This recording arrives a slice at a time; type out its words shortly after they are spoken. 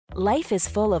Life is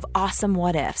full of awesome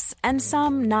what-ifs, and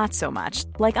some not so much,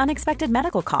 like unexpected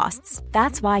medical costs.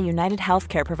 That's why United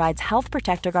Healthcare provides Health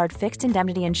Protector Guard fixed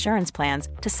indemnity insurance plans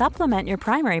to supplement your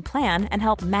primary plan and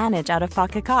help manage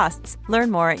out-of-pocket costs.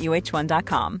 Learn more at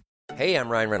uh1.com. Hey, I'm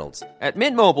Ryan Reynolds. At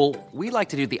Mint Mobile, we like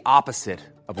to do the opposite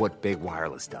of what Big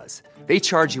Wireless does. They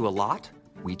charge you a lot,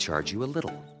 we charge you a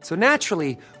little. So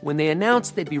naturally, when they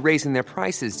announced they'd be raising their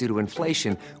prices due to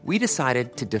inflation, we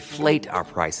decided to deflate our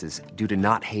prices due to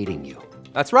not hating you.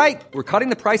 That's right. We're cutting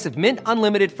the price of Mint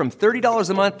Unlimited from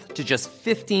 $30 a month to just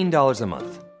 $15 a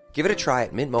month. Give it a try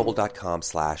at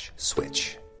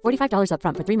mintmobile.com/switch. $45 up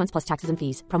front for 3 months plus taxes and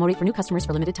fees. Promo rate for new customers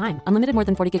for limited time. Unlimited more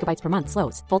than 40 gigabytes per month.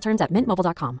 Slows full terms at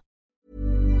mintmobile.com.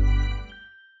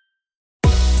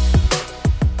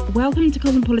 Welcome to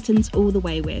Cosmopolitan's All the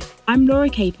Way With. I'm Laura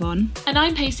Capon. And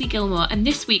I'm Pacey Gilmore, and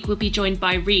this week we'll be joined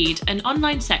by Reed, an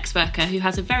online sex worker who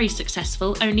has a very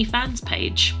successful OnlyFans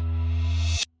page.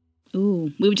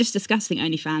 Ooh, we were just discussing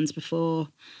OnlyFans before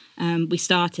we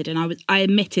started, and I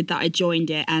admitted that I joined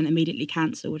it and immediately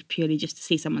cancelled purely just to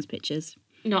see someone's pictures.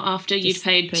 Not after you'd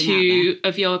paid 2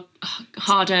 of your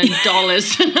hard-earned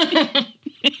dollars.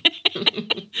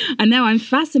 I know, I'm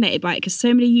fascinated by it because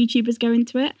so many YouTubers go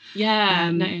into it.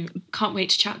 Yeah, no, can't wait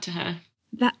to chat to her.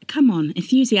 Come on,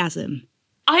 enthusiasm.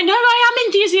 I know, I am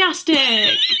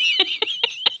enthusiastic.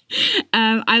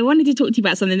 I wanted to talk to you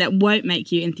about something that won't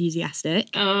make you enthusiastic.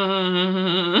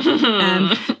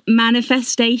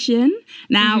 Manifestation.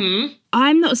 Now,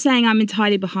 I'm not saying I'm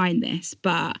entirely behind this,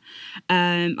 but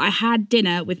I had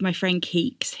dinner with my friend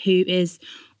Keeks, who is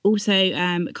also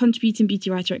contributing beauty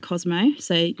writer at Cosmo,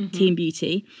 so Team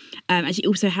Beauty. And she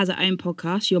also has her own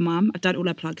podcast, Your Mum. I've done all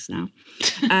her plugs now.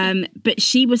 But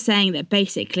she was saying that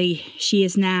basically she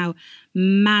is now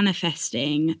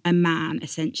manifesting a man,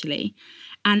 essentially.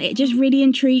 And it just really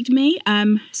intrigued me.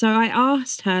 So I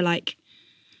asked her, like,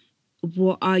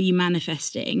 what are you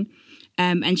manifesting?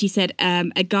 And she said,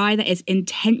 a guy that is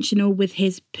intentional with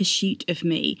his pursuit of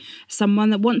me.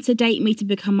 Someone that wants to date me to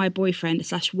become my boyfriend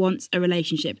 / wants a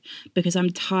relationship because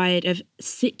I'm tired of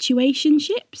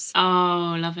situationships.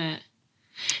 Oh, love it.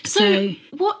 So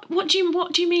what do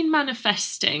you mean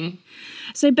manifesting?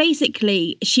 So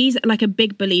basically, she's like a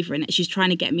big believer in it. She's trying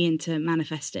to get me into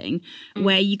manifesting,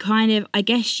 where you kind of, I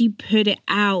guess you put it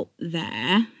out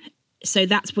there. So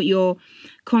that's what you're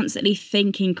constantly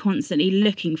thinking, constantly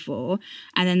looking for.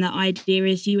 And then the idea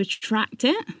is you attract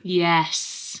it.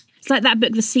 Yes. It's like that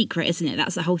book, The Secret, isn't it?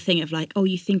 That's the whole thing of like, oh,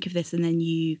 you think of this and then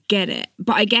you get it.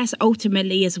 But I guess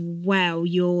ultimately as well,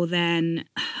 you're then...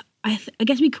 I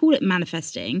guess we call it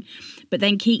manifesting, but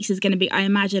then Keeks is going to be, I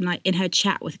imagine, like in her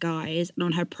chat with guys and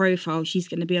on her profile, she's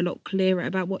going to be a lot clearer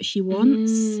about what she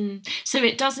wants. So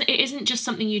it isn't just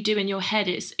something you do in your head.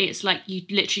 It's like you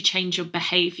literally change your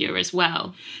behaviour as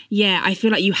well. Yeah, I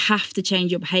feel like you have to change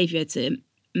your behaviour to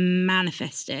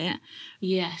manifest it.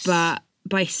 Yes. But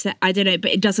I don't know,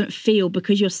 but it doesn't feel,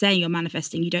 because you're saying you're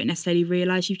manifesting, you don't necessarily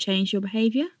realise you've changed your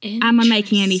behaviour. Am I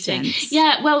making any sense?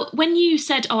 Yeah, well, when you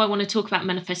said, I want to talk about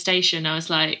manifestation, I was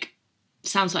like,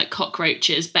 sounds like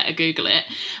cockroaches, better Google it.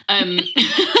 And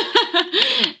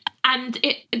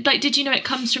it, like, did you know it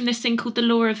comes from this thing called the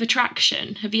law of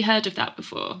attraction? Have you heard of that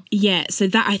before? Yeah, so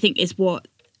that I think is what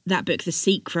that book, The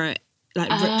Secret, like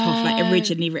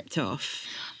originally ripped off.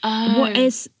 What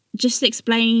is, just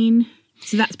explain...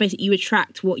 So that's basically you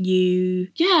attract what you...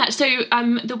 Yeah, so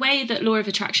the way that Law of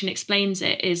Attraction explains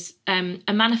it is a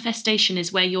manifestation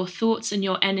is where your thoughts and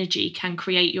your energy can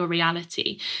create your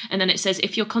reality. And then it says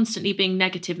if you're constantly being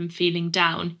negative and feeling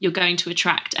down, you're going to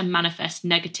attract and manifest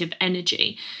negative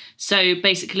energy. So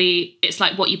basically, it's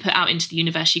like what you put out into the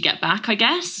universe, you get back, I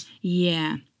guess.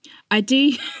 Yeah. I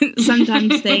do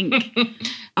sometimes think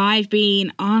I've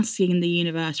been asking the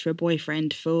universe for a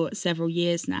boyfriend for several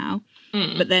years now.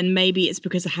 But then maybe it's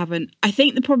because I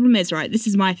think the problem is, right, this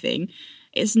is my thing.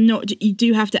 It's not, you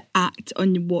do have to act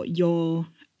on what you're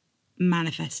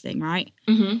manifesting, right?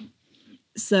 Mm-hmm.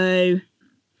 So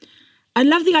I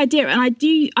love the idea, and I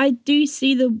do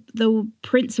see the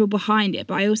principle behind it,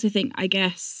 but I also think, I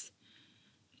guess,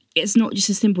 it's not just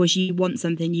as simple as you want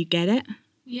something, you get it.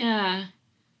 Yeah.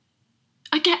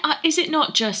 Is it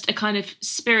not just a kind of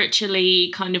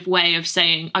spiritually kind of way of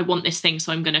saying, I want this thing,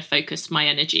 so I'm going to focus my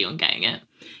energy on getting it?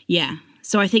 Yeah.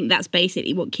 So I think that's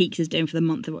basically what Keeks is doing for the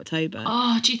month of October.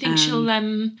 Oh, do you think she'll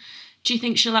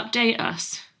update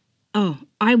us? Oh,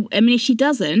 I mean, if she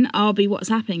doesn't, I'll be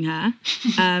WhatsApping her.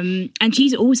 And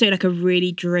she's also like a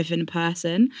really driven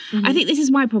person. Mm-hmm. I think this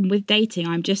is my problem with dating.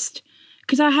 I'm just,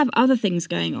 because I have other things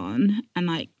going on and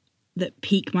like, that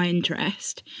pique my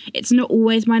interest. It's not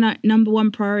always my number one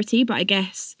priority, but I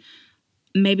guess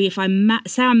maybe if I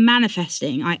say I'm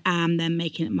manifesting, I am then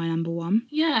making it my number one.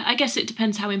 Yeah, I guess it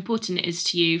depends how important it is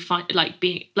to you.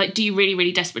 Do you really,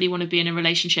 really desperately want to be in a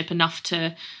relationship enough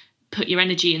to put your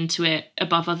energy into it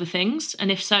above other things?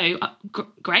 And if so,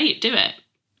 great, do it.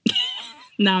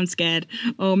 Now I'm scared.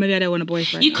 Oh, maybe I don't want a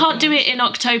boyfriend. You can't do it in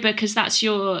October because that's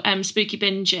your spooky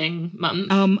binging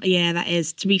month. Yeah, that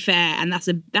is, to be fair, and that's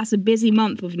a busy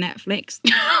month with Netflix.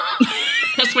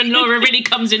 That's when Laura really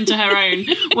comes into her own,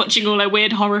 watching all her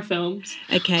weird horror films.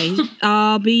 Okay,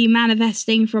 I'll be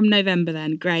manifesting from November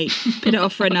then. Great. Put it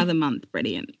off for another month.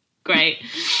 Brilliant. Great.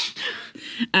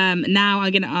 Now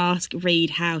I'm going to ask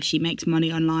Reed how she makes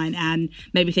money online and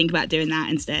maybe think about doing that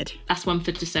instead. That's one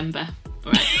for December.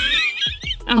 All right.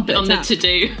 On the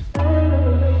to-do.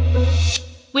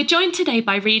 We're joined today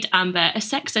by Reed Amber, a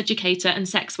sex educator and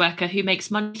sex worker who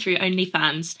makes money through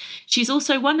OnlyFans. She's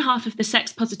also one half of the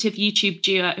sex-positive YouTube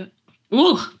duo...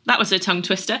 Ooh, that was a tongue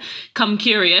twister. Come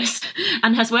Curious,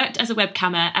 and has worked as a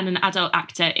webcammer and an adult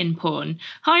actor in porn.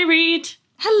 Hi, Reed.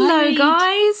 Hello,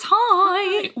 guys.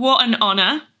 Hi. What an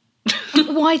honour.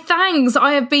 Why, thanks.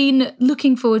 I have been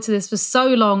looking forward to this for so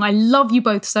long. I love you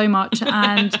both so much,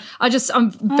 and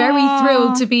I'm very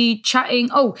thrilled to be chatting.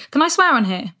 Oh, can I swear on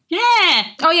here? Yeah.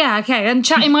 Oh, yeah, okay. And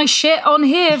chatting my shit on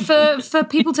here for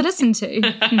people to listen to.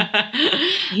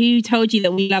 Who told you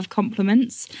that we love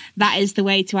compliments? That is the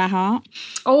way to our heart.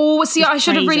 Oh, see, I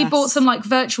should have really us. bought some like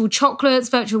virtual chocolates,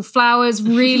 virtual flowers,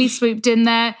 really swooped in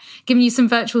there, giving you some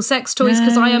virtual sex toys,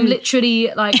 because I am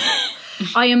literally like...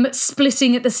 I am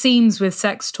splitting at the seams with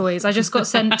sex toys. I just got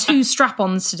sent 2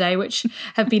 strap-ons today, which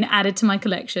have been added to my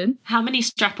collection. How many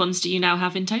strap-ons do you now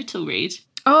have in total, Reed?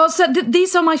 Oh, so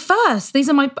these are my first. These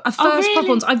are my first really?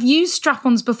 pop-ons. I've used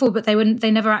strap-ons before, but they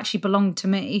never actually belonged to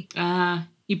me.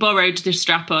 You borrowed the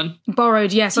strap-on.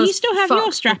 Borrowed, yes. Do you still have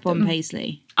your strap-on,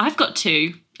 Paisley? I've got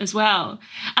 2 as well.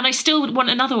 And I still want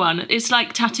another one. It's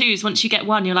like tattoos. Once you get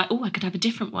one, you're like, oh, I could have a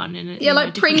different one.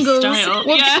 Like Pringles.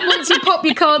 Once you pop,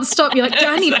 you can't stop. You're like,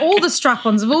 I need all the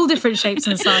strap-ons of all different shapes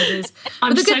and sizes.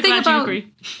 I'm so glad you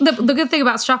agree. The good thing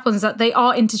about strap-ons is that they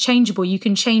are interchangeable. You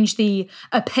can change the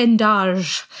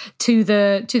appendage to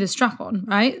the strap-on,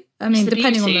 right? I mean,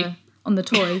 depending on the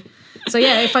toy. So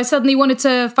yeah, if I suddenly wanted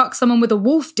to fuck someone with a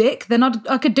wolf dick, then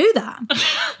I could do that.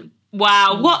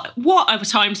 Wow, what a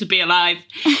time to be alive.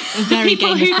 Very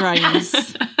Game of Thrones.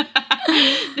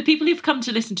 The people who've come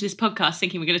to listen to this podcast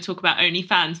thinking we're going to talk about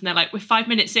OnlyFans, and they're like, we're 5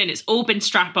 minutes in, it's all been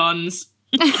strap-ons.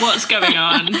 What's going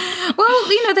on?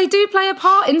 Well, they do play a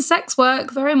part in sex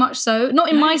work, very much so. Not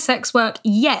in my sex work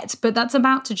yet, but that's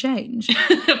about to change.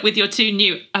 With your 2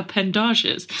 new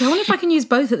appendages. I wonder if I can use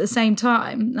both at the same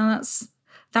time. Now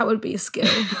that would be a skill.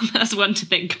 That's one to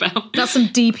think about. That's some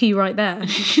DP right there.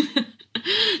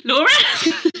 Laura?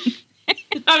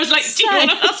 I was like, do you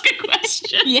want to ask a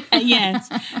question? Yes.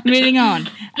 Moving on.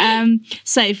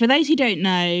 So for those who don't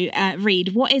know,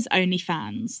 Reed, what is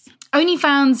OnlyFans?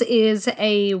 OnlyFans is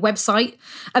a website,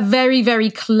 a very, very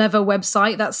clever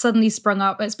website that's suddenly sprung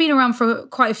up. It's been around for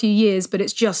quite a few years, but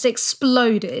it's just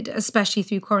exploded, especially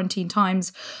through quarantine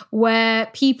times, where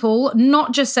people,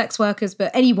 not just sex workers,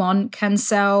 but anyone, can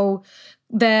sell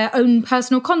their own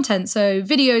personal content. So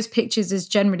videos, pictures is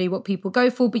generally what people go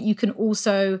for, but you can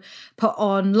also put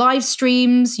on live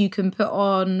streams, you can put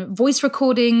on voice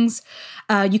recordings,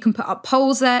 you can put up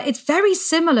polls there. It's very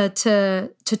similar to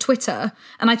Twitter,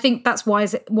 and I think that's why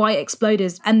it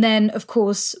exploded. And then, of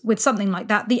course, with something like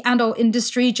that, the adult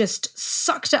industry just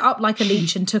sucked it up like a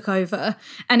leech and took over,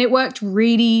 and it worked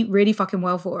really, really fucking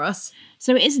well for us.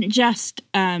 So it isn't just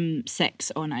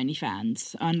sex on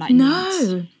OnlyFans, on like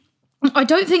no. I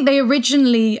don't think they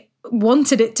originally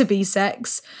wanted it to be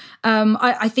sex.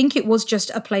 I think it was just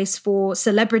a place for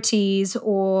celebrities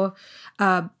or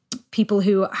people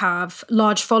who have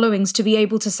large followings to be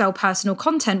able to sell personal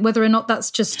content, whether or not that's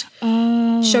just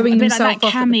showing themselves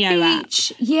off at the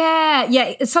beach. Yeah,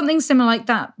 it's something similar like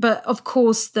that. But of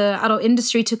course, the adult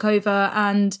industry took over,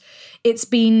 and it's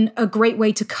been a great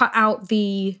way to cut out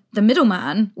the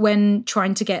middleman when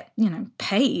trying to get,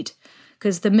 paid.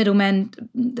 Because the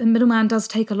middleman does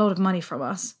take a lot of money from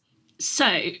us.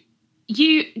 So,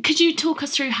 could you talk us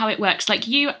through how it works? Like,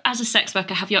 you as a sex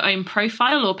worker have your own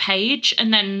profile or page,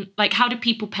 and then like, how do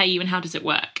people pay you and how does it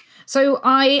work? So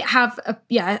I have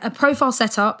a profile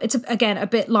set up. It's again a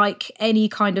bit like any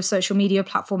kind of social media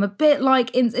platform. A bit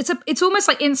like it's almost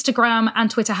like Instagram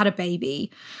and Twitter had a baby,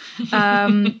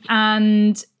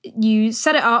 and you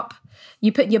set it up.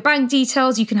 You put your bank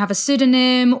details, you can have a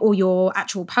pseudonym or your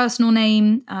actual personal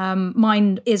name.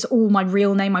 Mine is all my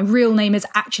real name. My real name is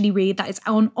actually Reed. That is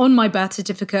on my birth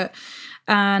certificate.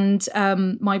 And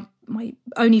my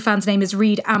OnlyFans name is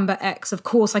Reed Amber X. Of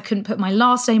course, I couldn't put my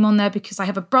last name on there because I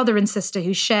have a brother and sister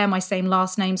who share my same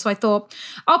last name. So I thought,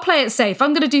 I'll play it safe.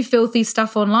 I'm going to do filthy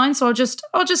stuff online, so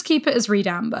I'll just keep it as Reed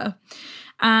Amber.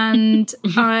 And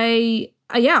I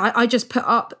just put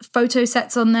up photo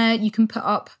sets on there. You can put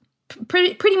up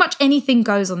pretty much anything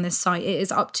goes on this site. It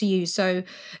is up to you. So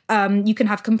you can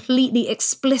have completely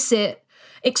explicit,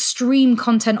 extreme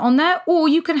content on there, or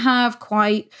you can have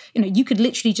you could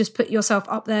literally just put yourself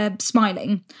up there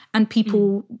smiling, and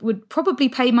people would probably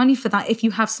pay money for that if you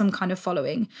have some kind of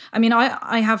following. I mean,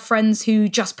 I have friends who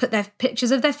just put their pictures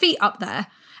of their feet up there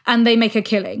and they make a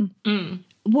killing.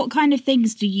 What kind of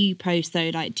things do you post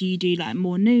though? Like, do you do like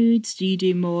more nudes? Do you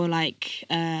do more like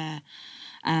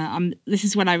this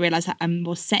is when I realised that I'm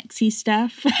more sexy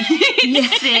stuff.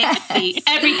 Sexy.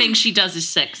 Everything she does is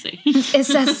sexy. It's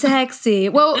so sexy.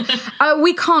 Well,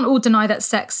 we can't all deny that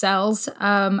sex sells.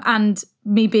 And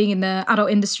me being in the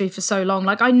adult industry for so long,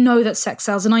 like, I know that sex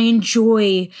sells, and I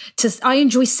enjoy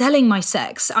selling my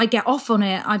sex. I get off on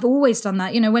it. I've always done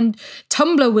that. You know, when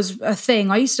Tumblr was a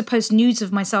thing, I used to post nudes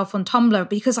of myself on Tumblr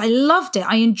because I loved it.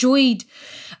 I enjoyed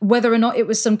whether or not it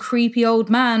was some creepy old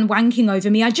man wanking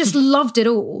over me. I just loved it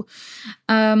all.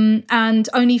 And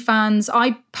OnlyFans,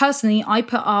 I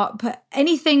put up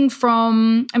anything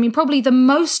from, I mean, probably the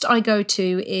most I go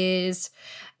to is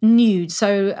nude.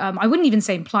 So I wouldn't even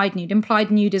say implied nude. Implied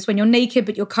nude is when you're naked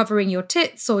but you're covering your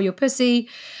tits or your pussy.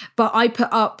 But I put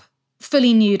up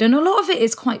fully nude, and a lot of it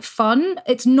is quite fun.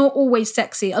 It's not always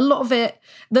sexy. A lot of it,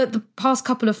 the past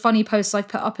couple of funny posts I've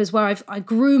put up is where I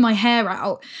grew my hair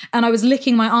out and I was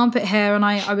licking my armpit hair and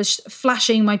I was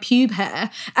flashing my pube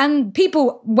hair, and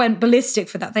people went ballistic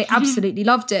for that. They absolutely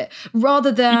loved it,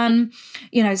 rather than,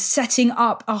 you know, setting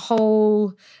up a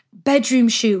whole bedroom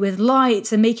shoot with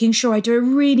lights and making sure I do a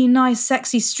really nice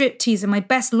sexy striptease in my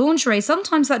best lingerie.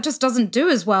 Sometimes that just doesn't do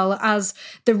as well as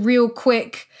the real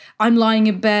quick, I'm lying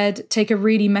in bed, take a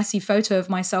really messy photo of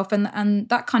myself, and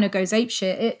that kind of goes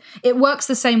apeshit. It works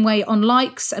the same way on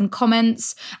likes and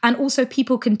comments, and also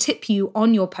people can tip you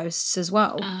on your posts as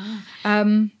well.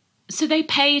 So they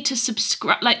pay to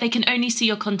subscribe, like they can only see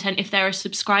your content if they're a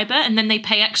subscriber, and then they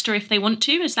pay extra if they want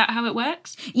to. Is that how it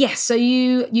works? Yes. So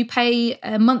you pay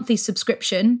a monthly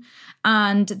subscription,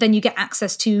 and then you get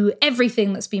access to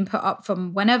everything that's been put up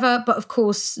from whenever. But of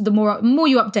course, the more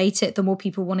you update it, the more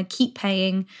people want to keep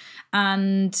paying.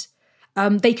 And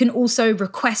they can also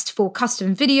request for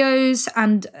custom videos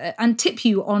and tip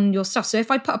you on your stuff. So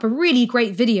if I put up a really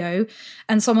great video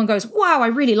and someone goes, "Wow, I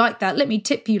really like that. Let me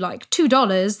tip you like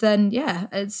 $2," then yeah,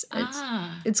 it's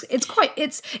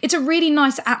a really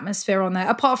nice atmosphere on there.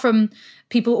 Apart from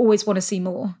people always want to see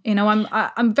more. You know,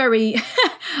 I'm very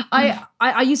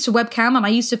I used to webcam, and I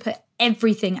used to put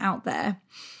everything out there.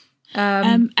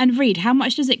 And Reed, how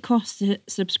much does it cost to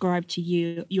subscribe to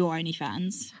your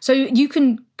OnlyFans? So you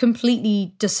can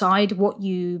completely decide what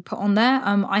you put on there.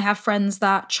 I have friends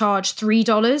that charge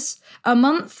 $3 a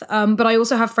month, but I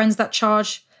also have friends that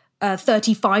charge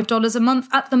 $35 a month.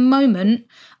 At the moment,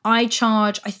 I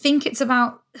charge, I think it's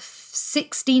about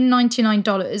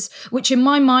 $16.99, which in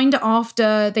my mind,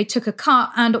 after they took a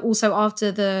cut and also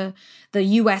after the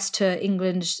US to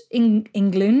English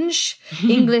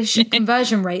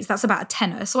conversion rates, that's about a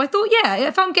tenner. So I thought, yeah,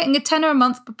 if I'm getting a tenner a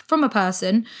month from a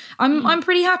person, I'm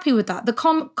pretty happy with that. The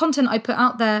content I put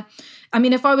out there, I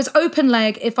mean, if I was open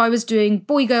leg, if I was doing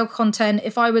boy girl content,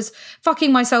 if I was fucking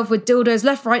myself with dildos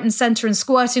left, right and center and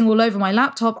squirting all over my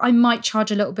laptop, I might charge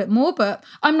a little bit more, but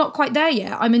I'm not quite there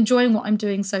yet. I'm enjoying what I'm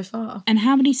doing so far. And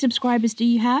how many subscribers do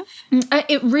you have?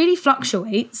 It really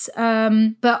fluctuates,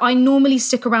 but I normally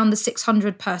stick around the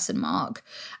 600 person mark.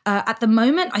 At the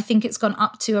moment, I think it's gone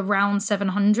up to around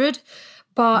 700.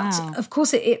 But wow. Of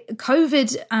course,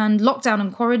 COVID and lockdown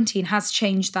and quarantine has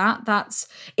changed that.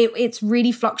 It's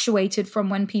really fluctuated from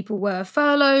when people were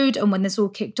furloughed and when this all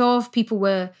kicked off. People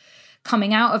were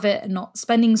coming out of it and not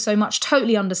spending so much.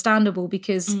 Totally understandable,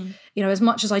 because you know, as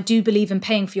much as I do believe in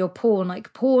paying for your porn,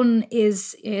 like porn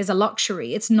is a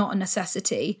luxury. It's not a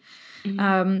necessity.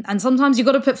 And sometimes you've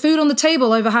got to put food on the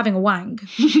table over having a wank.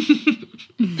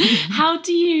 How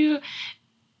do you...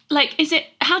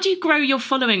 how do you grow your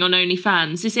following on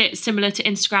OnlyFans? Is it similar to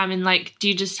Instagram, and like, do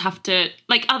you just have to,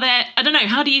 like, are there, I don't know,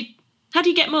 how do you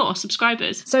get more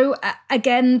subscribers? So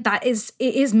again, it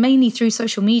is mainly through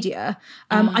social media.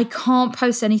 I can't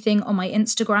post anything on my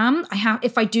Instagram.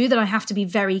 If I do, then I have to be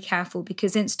very careful,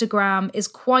 because Instagram is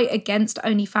quite against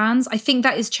OnlyFans. I think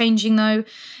that is changing though.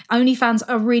 OnlyFans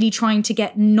are really trying to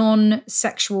get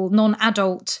non-sexual,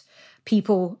 non-adult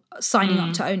people signing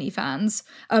up to OnlyFans.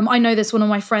 I know this, one of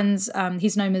my friends,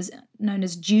 he's known as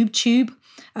JubeTube.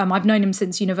 I've known him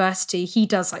since university. He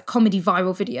does like comedy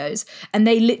viral videos, and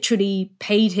they literally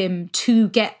paid him to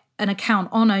get an account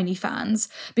on OnlyFans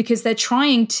because they're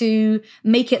trying to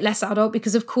make it less adult,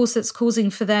 because of course it's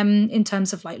causing for them in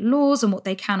terms of like laws and what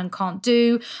they can and can't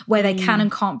do, where they can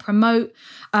and can't promote.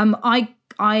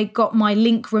 I got my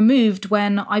link removed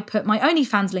when I put my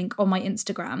OnlyFans link on my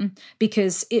Instagram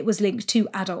because it was linked to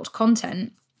adult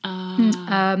content.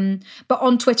 But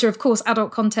on Twitter, of course,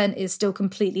 adult content is still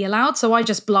completely allowed. So I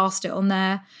just blast it on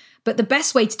there. But the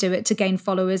best way to do it to gain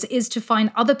followers is to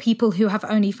find other people who have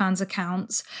OnlyFans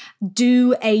accounts,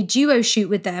 do a duo shoot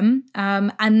with them,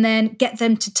 and then get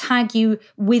them to tag you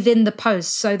within the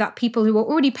post so that people who are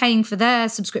already paying for their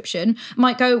subscription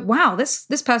might go, wow,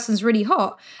 this person's really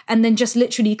hot, and then just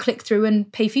literally click through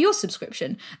and pay for your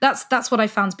subscription. That's what I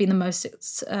found's been the most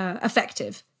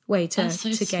effective way to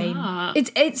gain.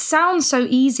 It sounds so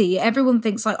easy. Everyone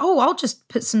thinks like, oh, I'll just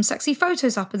put some sexy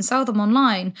photos up and sell them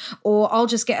online, or I'll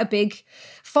just get a big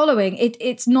following.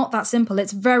 It's not that simple.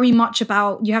 It's very much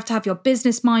about, you have to have your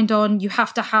business mind on, you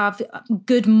have to have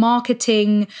good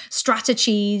marketing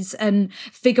strategies and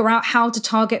figure out how to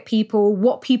target people,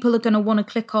 what people are going to want to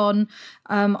click on.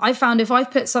 I found if I've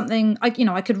put something, I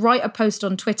could write a tweet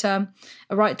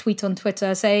on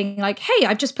Twitter saying like, hey,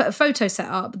 I've just put a photo set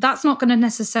up. That's not going to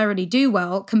necessarily do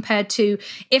well compared to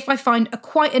if I find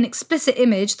quite an explicit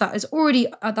image that is already,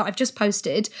 that I've just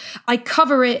posted, I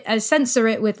cover it, I censor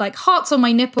it with like hearts on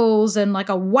my nipples and like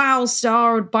a wow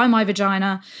star by my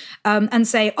vagina, and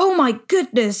say, oh my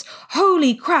goodness,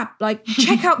 holy crap, like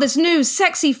check out this new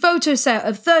sexy photo set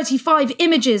of 35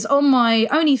 images on my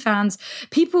OnlyFans.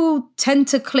 People tend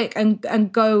to click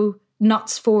and go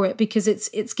nuts for it because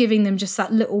it's giving them just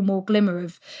that little more glimmer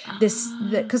of this,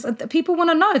 because people want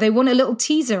to know, they want a little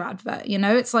teaser advert,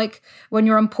 it's like when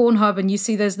you're on Pornhub and you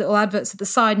see those little adverts at the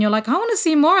side and you're like, I want to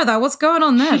see more of that, what's going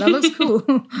on there, that looks cool.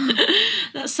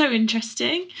 That's so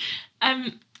interesting.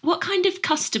 What kind of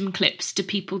custom clips do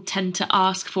people tend to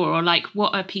ask for, or like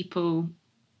what are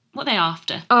they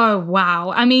after? Oh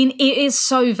wow, I mean, it is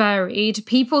so varied.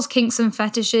 People's kinks and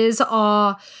fetishes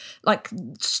are like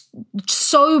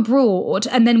so broad,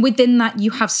 and then within that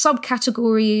you have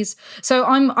subcategories. So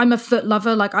I'm a foot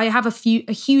lover. Like I have a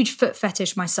huge foot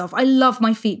fetish myself. I love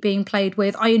my feet being played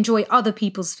with. I enjoy other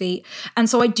people's feet, and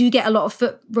so I do get a lot of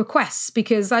foot requests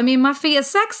because I mean my feet are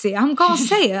sexy. I'm gonna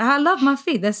say it. I love my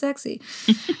feet. They're sexy.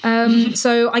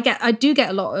 So I do get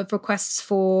a lot of requests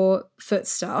for foot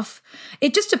stuff.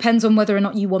 It just depends on whether or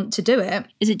not you want to do it.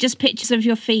 Is it just pictures of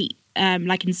your feet,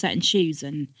 like in certain shoes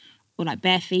or like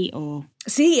bare feet, or?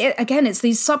 See, again, it's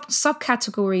these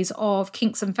subcategories of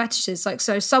kinks and fetishes. Like,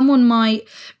 so someone might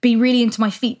be really into my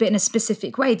feet, but in a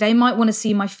specific way. They might want to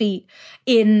see my feet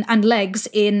and legs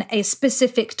in a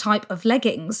specific type of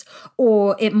leggings,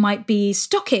 or it might be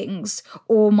stockings,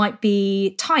 or might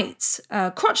be tights,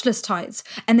 crotchless tights.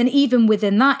 And then even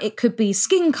within that, it could be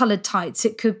skin-colored tights.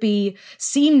 It could be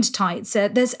seamed tights.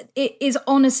 It is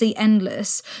honestly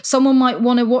endless. Someone might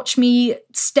want to watch me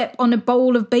step on a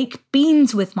bowl of baked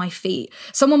beans with my feet.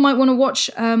 Someone might want to watch,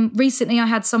 recently I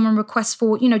had someone request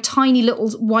for, tiny little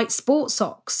white sports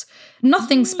socks.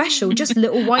 Nothing special, just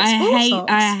little white sports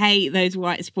socks. I hate those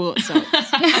white sports socks.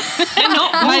 They're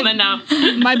not warm enough.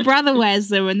 My brother wears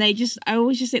them and I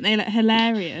always just think they look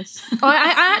hilarious.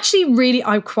 I actually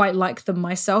I quite like them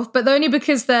myself, but only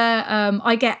because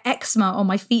I get eczema on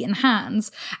my feet and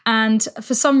hands. And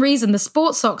for some reason, the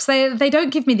sports socks, they don't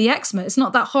give me the eczema. It's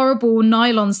not that horrible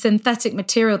nylon synthetic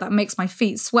material that makes my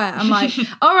feet sweat. I'm like,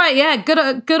 all right, yeah,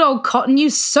 good old cotton,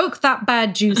 you soak that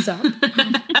bad juice up.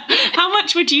 How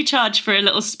much would you charge for a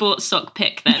little sports sock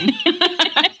pick then?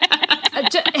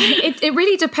 It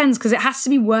really depends, because it has to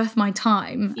be worth my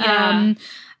time. Yeah.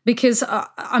 Because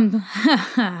I'm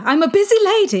a busy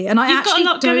lady and I've got a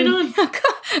lot going on. got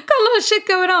a lot of shit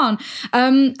going on.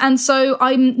 And so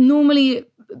I'm normally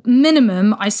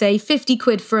minimum, I say 50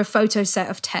 quid for a photo set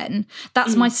of 10.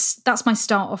 That's my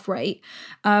start off rate.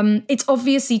 It's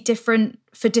obviously different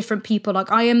for different people. Like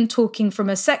I am talking from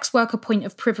a sex worker point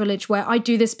of privilege where I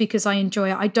do this because I enjoy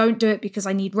it. I don't do it because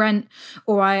I need rent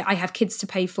or I have kids to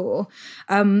pay for.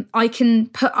 I can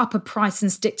put up a price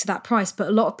and stick to that price, but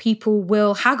a lot of people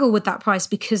will haggle with that price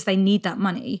because they need that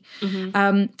money.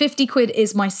 50 quid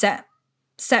is my set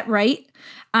rate.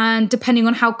 And depending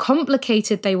on how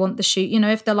complicated they want the shoot,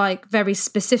 if they're like very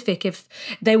specific, if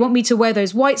they want me to wear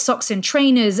those white socks in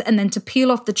trainers and then to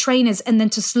peel off the trainers and then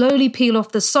to slowly peel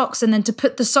off the socks and then to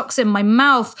put the socks in my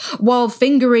mouth while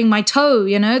fingering my toe,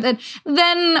 then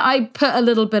I put a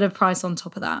little bit of price on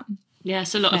top of that.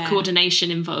 Yes, a lot of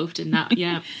coordination involved in that.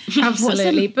 Yeah,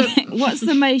 Absolutely. What's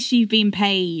the most you've been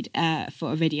paid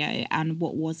for a video, and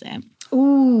what was it?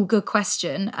 Ooh, good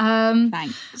question.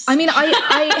 Thanks. I mean, I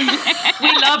we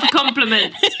love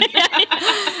compliments.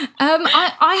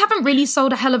 I haven't really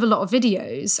sold a hell of a lot of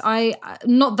videos.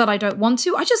 Not that I don't want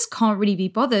to. I just can't really be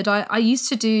bothered. I used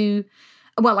to do.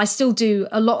 Well, I still do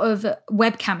a lot of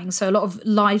webcamming, so a lot of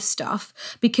live stuff,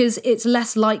 because it's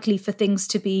less likely for things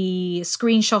to be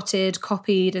screenshotted,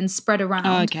 copied, and spread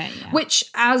around. Which,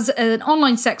 as an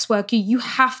online sex worker, you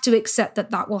have to accept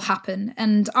that will happen.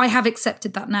 And I have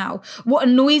accepted that now. What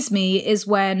annoys me is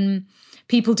when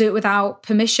people do it without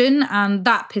permission, and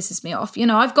that pisses me off. You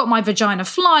know, I've got my vagina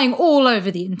flying all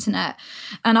over the internet,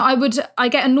 and I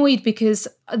get annoyed because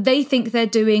they think they're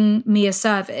doing me a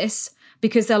service,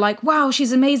 because they're like, wow,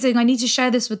 she's amazing, I need to share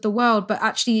this with the world. But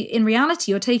actually, in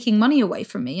reality, you're taking money away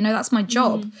from me. You know, that's my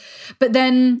job. But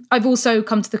then I've also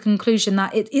come to the conclusion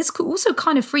that it is also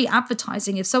kind of free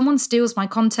advertising. If someone steals my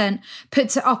content,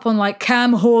 puts it up on like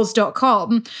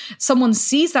camwhores.com, someone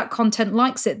sees that content,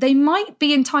 likes it, they might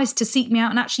be enticed to seek me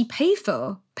out and actually pay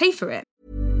for it.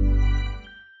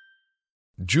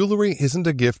 Jewelry isn't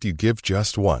a gift you give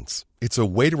just once. It's a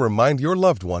way to remind your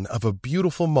loved one of a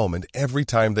beautiful moment every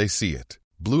time they see it.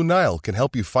 Blue Nile can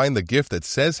help you find the gift that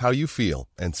says how you feel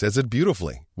and says it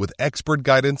beautifully, with expert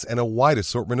guidance and a wide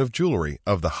assortment of jewelry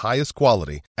of the highest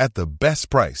quality at the best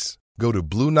price. Go to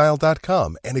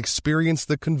BlueNile.com and experience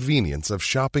the convenience of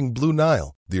shopping Blue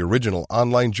Nile, the original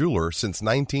online jeweler since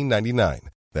 1999.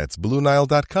 That's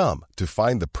BlueNile.com to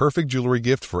find the perfect jewelry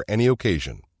gift for any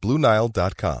occasion.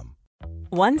 BlueNile.com.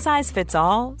 One size fits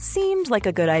all seemed like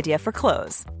a good idea for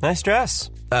clothes. Nice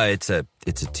dress. It's a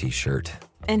t-shirt.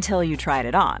 Until you tried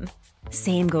it on.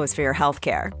 Same goes for your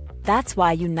healthcare. That's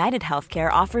why United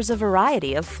Healthcare offers a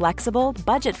variety of flexible,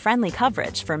 budget-friendly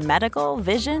coverage for medical,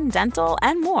 vision, dental,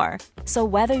 and more. So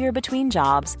whether you're between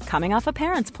jobs, coming off a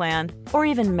parent's plan, or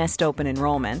even missed open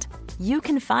enrollment, you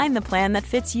can find the plan that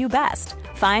fits you best.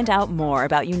 Find out more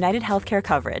about United Healthcare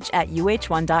coverage at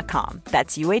uh1.com.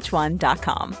 That's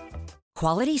uh1.com.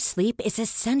 Quality sleep is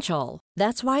essential.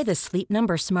 That's why the Sleep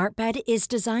Number Smart Bed is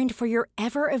designed for your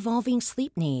ever-evolving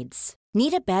sleep needs.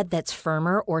 Need a bed that's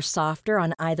firmer or softer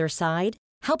on either side?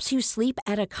 Helps you sleep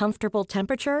at a comfortable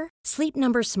temperature? Sleep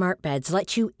Number Smart Beds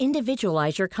let you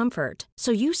individualize your comfort,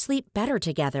 so you sleep better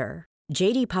together.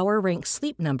 J.D. Power ranks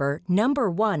Sleep Number number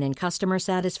 1 in customer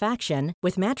satisfaction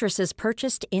with mattresses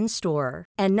purchased in-store.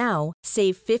 And now,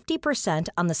 save 50%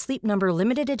 on the Sleep Number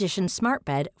Limited Edition Smart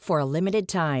Bed for a limited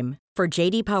time. For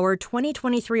J.D. Power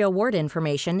 2023 award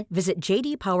information, visit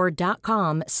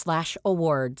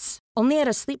jdpower.com/awards. Only at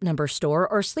a Sleep Number store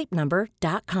or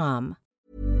sleepnumber.com.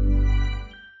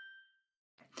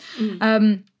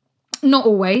 Not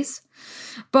always,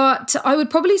 but I would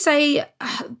probably say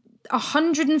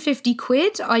 150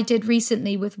 quid I did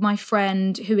recently with my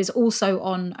friend who is also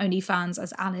on OnlyFans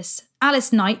as Alice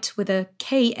Knight with a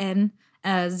KN.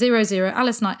 00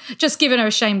 Alice Knight, just giving her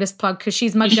a shameless plug because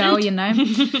she's my girl, you know.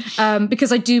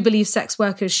 Because I do believe sex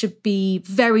workers should be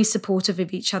very supportive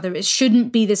of each other. It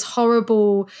shouldn't be this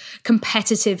horrible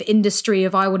competitive industry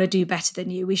of I want to do better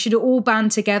than you. We should all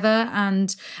band together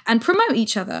and promote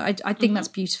each other. I think that's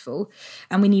beautiful,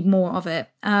 and we need more of it.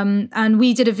 And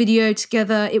we did a video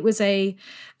together. It was like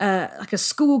a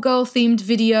schoolgirl themed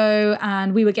video,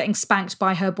 and we were getting spanked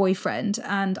by her boyfriend.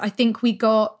 And I think we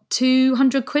got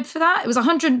 200 quid for that. It was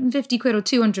 150 quid or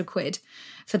 200 quid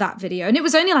for that video. And it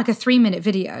was only like a 3-minute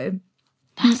video.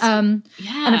 And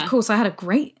of course I had a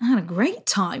great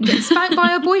time getting spanked by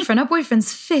her boyfriend. Her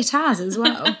boyfriend's fit as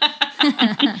well.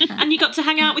 And you got to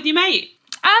hang out with your mate.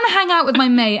 And hang out with my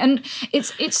mate. And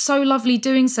it's so lovely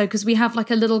doing so, because we have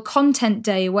like a little content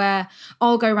day where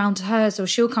I'll go round to hers or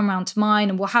she'll come round to mine,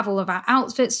 and we'll have all of our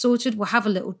outfits sorted. We'll have a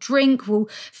little drink. We'll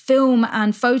film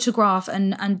and photograph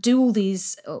and do all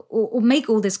these or make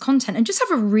all this content and just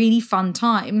have a really fun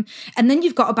time. And then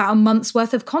you've got about a month's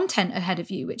worth of content ahead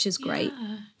of you, which is great.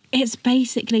 Yeah. It's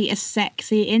basically a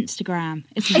sexy Instagram.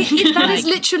 That is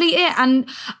literally it. And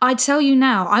I tell you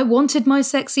now, I wanted my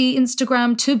sexy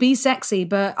Instagram to be sexy,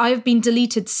 but I've been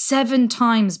deleted 7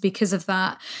 times because of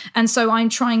that. And so I'm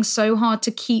trying so hard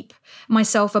to keep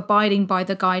myself abiding by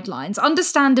the guidelines.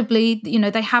 Understandably, you know,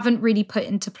 they haven't really put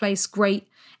into place great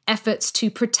efforts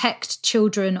to protect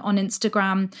children on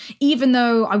Instagram, even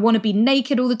though I want to be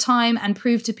naked all the time and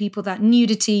prove to people that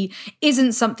nudity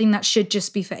isn't something that should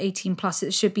just be for 18 plus.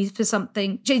 It should be for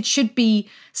something, it should be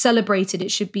celebrated.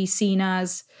 It should be seen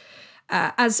as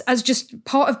just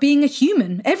part of being a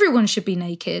human. Everyone should be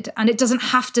naked, and it doesn't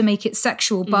have to make it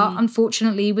sexual. But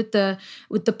unfortunately, with the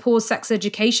poor sex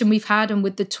education we've had and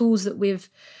with the tools that we've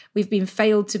we've been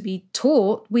failed to be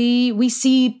taught, we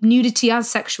see nudity as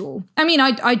sexual. I mean,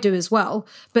 I do as well,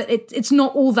 but it's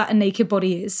not all that a naked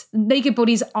body is. Naked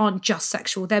bodies aren't just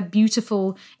sexual. They're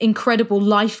beautiful, incredible,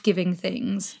 life-giving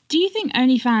things. Do you think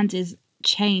OnlyFans is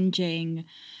changing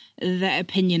the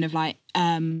opinion of like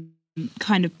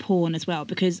kind of porn as well?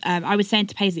 Because I was saying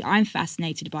to Paisley, I'm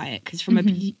fascinated by it because from a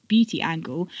beauty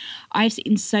angle, I've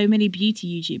seen so many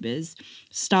beauty YouTubers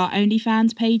start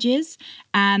OnlyFans pages,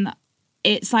 and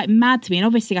it's like mad to me. And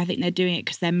obviously I think they're doing it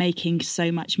because they're making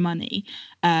so much money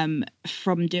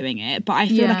from doing it, but I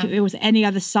feel like if it was any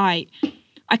other site,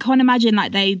 I can't imagine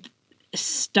like they'd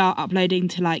start uploading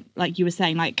to like you were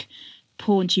saying, like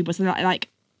PornTube or something like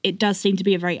it does seem to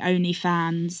be a very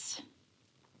OnlyFans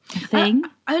thing.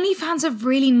 OnlyFans have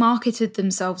really marketed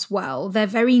themselves well. They're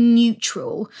very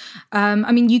neutral.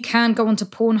 I mean, you can go onto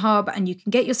Pornhub and you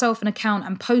can get yourself an account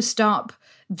and post up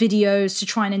videos to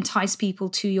try and entice people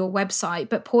to your website.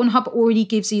 But Pornhub already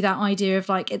gives you that idea of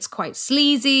like, it's quite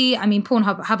sleazy. I mean,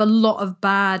 Pornhub have a lot of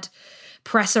bad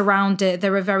press around it.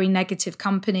 They're a very negative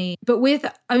company. But with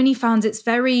OnlyFans, it's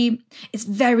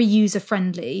very user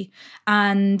friendly,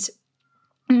 and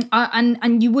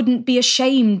you wouldn't be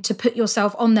ashamed to put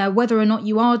yourself on there whether or not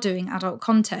you are doing adult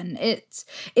content.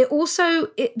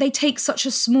 They take such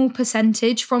a small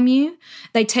percentage from you.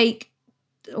 They take,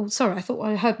 oh sorry, I thought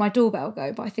I heard my doorbell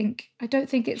go, but I don't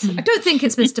think it's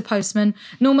Mr. Postman.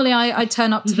 Normally I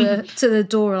turn up to the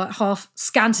door like half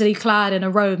scantily clad in a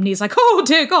robe, and he's like, oh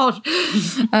dear God.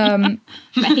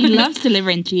 He loves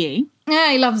delivering to you.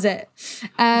 Yeah, he loves it.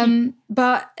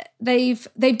 But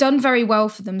they've done very well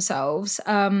for themselves.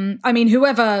 I mean,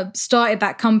 whoever started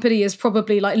that company is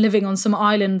probably like living on some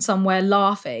island somewhere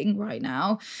laughing right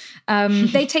now.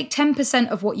 They take 10%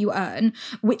 of what you earn,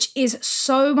 which is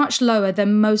so much lower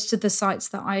than most of the sites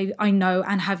that I know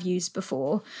and have used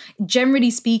before.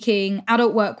 Generally speaking,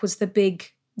 Adult Work was the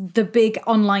big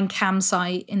online cam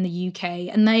site in the UK,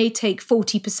 and they take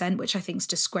 40%, which I think is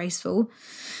disgraceful.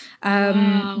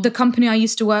 Wow. The company I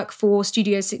used to work for,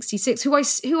 Studio 66, who I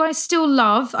still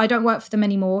love, I don't work for them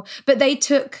anymore, but they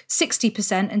took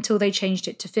 60% until they changed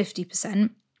it to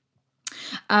 50%.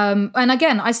 And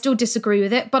again, I still disagree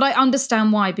with it, but I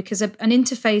understand why, because an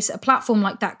interface, a platform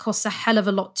like that costs a hell of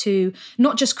a lot to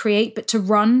not just create, but to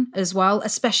run as well,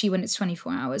 especially when it's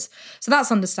 24 hours. So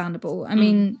that's understandable. I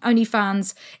mean,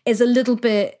 OnlyFans is a little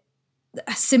bit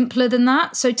simpler than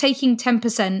that. So taking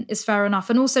 10% is fair enough.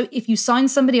 And also, if you sign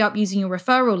somebody up using your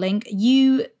referral link,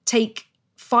 you take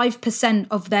 5%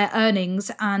 of their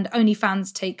earnings, and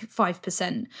OnlyFans take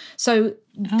 5%. So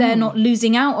they're not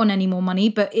losing out on any more money,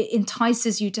 but it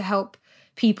entices you to help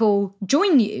people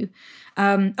join you.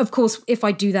 Of course, if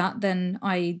I do that, then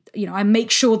I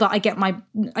make sure that I get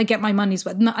my money's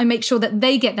worth. I make sure that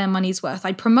they get their money's worth.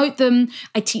 I promote them.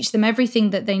 I teach them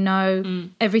everything that they know,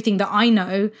 everything that I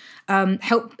know.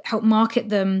 Help market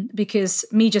them, because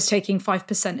me just taking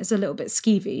 5% is a little bit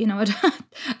skeevy. You know,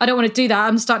 I don't want to do that.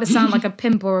 I'm starting to sound like a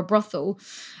pimp or a brothel.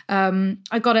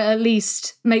 I got to at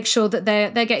least make sure that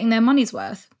they're getting their money's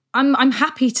worth. I'm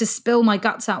happy to spill my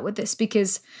guts out with this,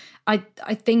 because I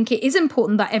think it is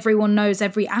important that everyone knows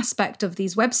every aspect of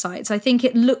these websites. I think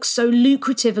it looks so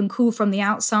lucrative and cool from the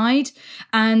outside,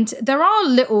 and there are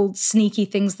little sneaky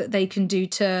things that they can do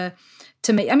to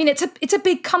make. I mean, it's a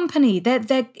big company. They're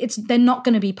not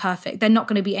going to be perfect. They're not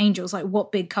going to be angels like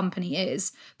what big company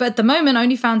is. But at the moment,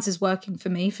 OnlyFans is working for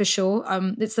me for sure.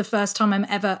 It's the first time I'm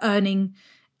ever earning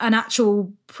an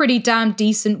actual pretty damn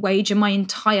decent wage in my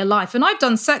entire life, and I've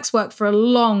done sex work for a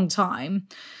long time.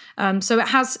 So it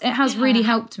has really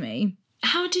helped me.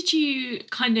 How did you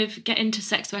kind of get into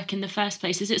sex work in the first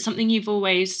place? Is it something you've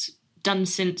always done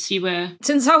since you were...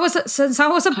 Since I was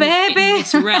a baby. In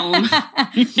this realm.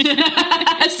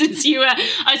 Since you were...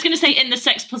 I was going to say in the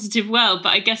sex positive world, but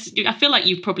I feel like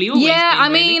you've probably always been, I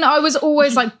mean, I was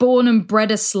always like born and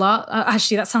bred a slut.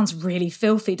 Actually, that sounds really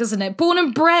filthy, doesn't it? Born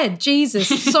and bred, Jesus.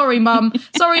 Sorry, Mum.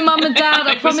 Sorry, Mum and Dad.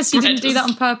 I promise you didn't do that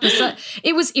on purpose.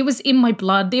 It was in my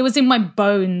blood. It was in my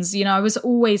bones. You know, I was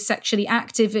always sexually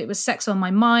active. It was sex on my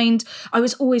mind. I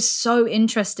was always so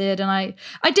interested. And I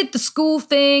did the school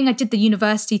thing. I did the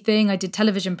university thing. I did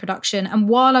television production. And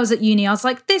while I was at uni, I was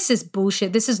like, this is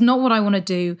bullshit. This is not what I want to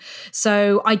do.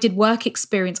 So I did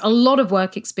a lot of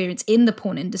work experience in the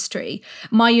porn industry.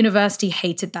 My university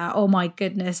hated that. Oh my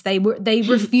goodness. They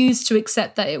refused to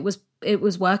accept that it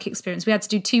was work experience. We had to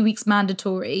do 2 weeks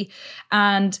mandatory.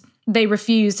 And they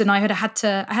refused, and I had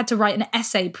to write an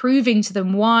essay proving to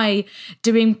them why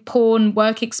doing porn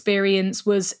work experience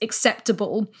was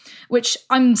acceptable, which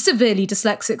I'm severely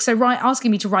dyslexic, so asking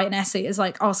me to write an essay is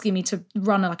like asking me to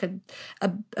run like a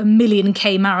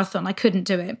 1,000,000K marathon. I couldn't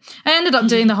do it. I ended up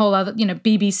doing the whole other,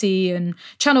 BBC and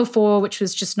Channel 4, which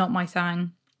was just not my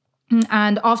thing.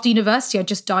 And after university, I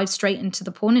just dived straight into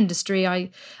the porn industry.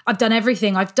 I've done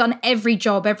everything. I've done every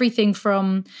job, everything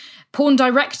from porn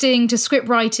directing to script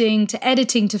writing to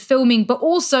editing to filming, but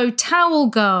also towel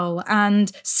girl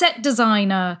and set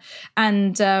designer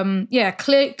and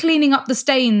cleaning up the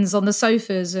stains on the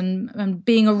sofas and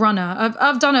being a runner.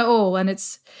 I've done it all, and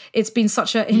it's been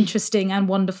such an interesting and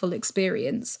wonderful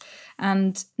experience.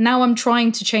 And now I'm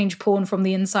trying to change porn from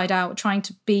the inside out, trying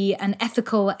to be an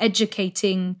ethical,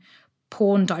 educating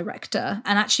porn director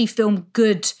and actually film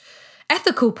good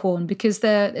ethical porn, because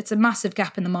it's a massive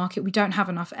gap in the market. We don't have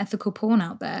enough ethical porn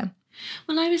out there.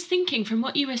 Well, I was thinking from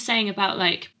what you were saying about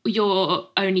like your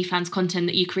OnlyFans content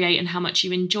that you create and how much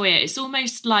you enjoy it, it's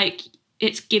almost like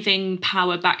it's giving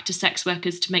power back to sex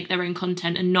workers to make their own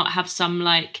content and not have some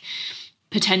like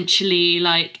potentially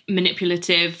like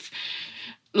manipulative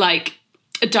like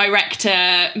a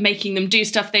director making them do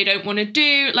stuff they don't want to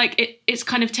do. Like it's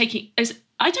kind of taking,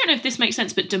 I don't know if this makes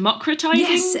sense, but democratizing.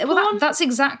 Yes, well, that's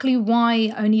exactly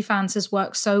why OnlyFans has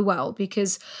worked so well,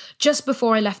 because just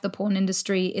before I left the porn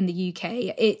industry in the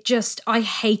UK, I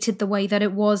hated the way that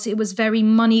it was. It was very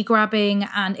money grabbing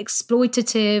and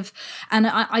exploitative, and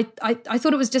I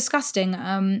thought it was disgusting.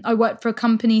 I worked for a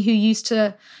company who used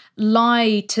to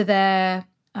lie to their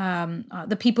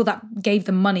the people that gave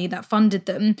them money, that funded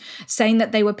them, saying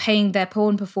that they were paying their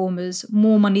porn performers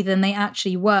more money than they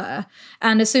actually were.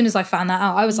 And as soon as I found that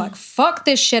out, I was like, fuck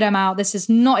this shit, I'm out. This is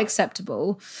not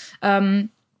acceptable. And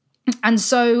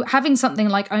so having something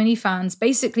like OnlyFans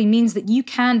basically means that you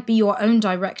can be your own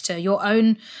director, your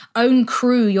own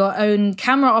crew, your own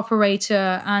camera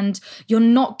operator, and you're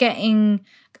not getting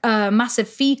a massive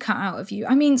fee cut out of you.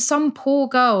 I mean, some poor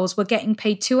girls were getting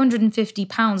paid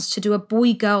 £250 to do a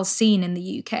boy-girl scene in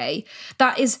the UK.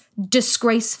 That is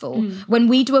disgraceful. When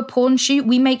we do a porn shoot,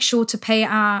 we make sure to pay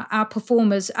our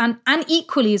performers, and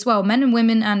equally as well, men and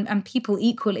women and people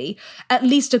equally, at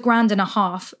least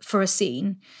 £1,500 for a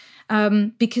scene.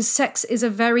 Because sex is a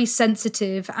very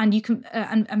sensitive and you can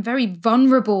and very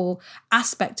vulnerable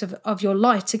aspect of your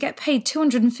life. To get paid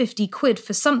 250 quid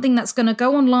for something that's going to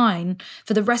go online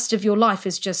for the rest of your life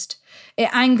is just,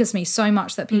 it angers me so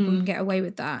much that people can get away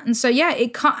with that. And so, yeah,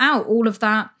 it cut out all of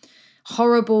that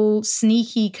horrible,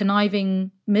 sneaky,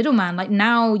 conniving middleman. Like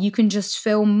now you can just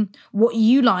film what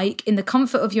you like in the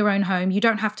comfort of your own home. You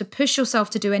don't have to push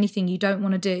yourself to do anything you don't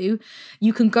want to do.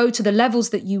 You can go to the levels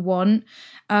that you want.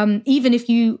 Even if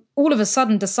you all of a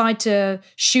sudden decide to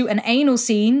shoot an anal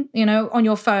scene, on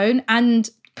your phone and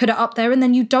put it up there, and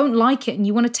then you don't like it and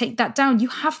you want to take that down, you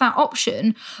have that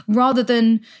option, rather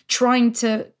than trying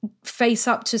to face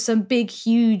up to some big,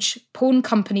 huge porn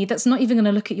company that's not even going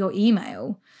to look at your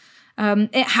email.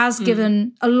 It has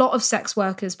given a lot of sex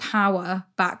workers power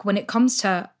back when it comes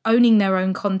to owning their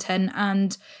own content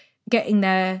and getting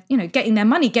their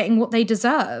money, getting what they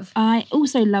deserve. I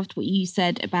also loved what you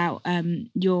said about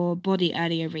your body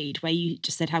earlier, Reed, where you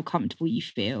just said how comfortable you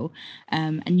feel,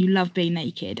 and you love being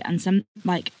naked. And some,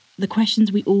 like, the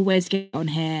questions we always get on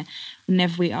here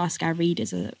whenever we ask our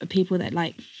readers are people that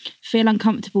like feel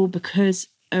uncomfortable because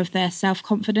of their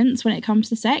self-confidence when it comes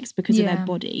to sex, because of their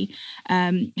body.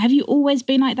 Have you always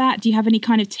been like that? Do you have any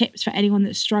kind of tips for anyone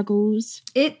that struggles?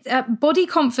 Body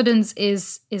confidence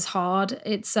is hard.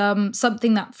 It's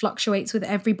something that fluctuates with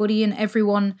everybody, and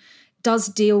everyone does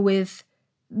deal with,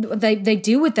 they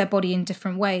deal with their body in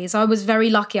different ways. I was very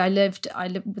lucky. I lived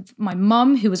with my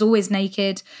mum, who was always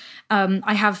naked.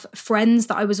 I have friends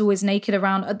that I was always naked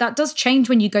around. That does change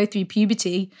when you go through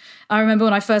puberty. I remember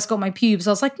when I first got my pubes,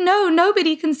 I was like, no,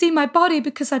 nobody can see my body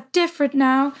because I'm different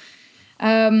now.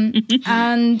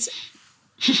 And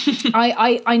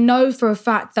I know for a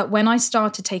fact that when I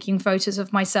started taking photos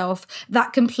of myself,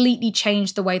 that completely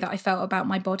changed the way that I felt about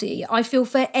my body. I feel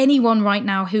for anyone right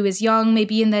now who is young,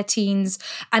 maybe in their teens,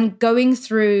 and going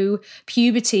through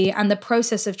puberty and the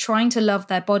process of trying to love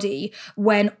their body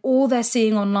when all they're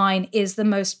seeing online is the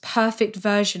most perfect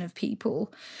version of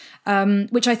people.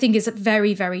 Which I think is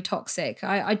very, very toxic.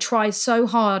 I try so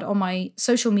hard on my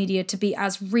social media to be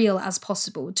as real as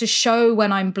possible, to show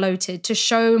when I'm bloated, to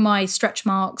show my stretch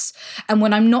marks and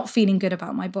when I'm not feeling good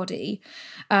about my body.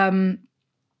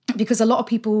 Because a lot of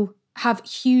people have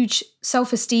huge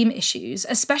self-esteem issues,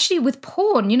 especially with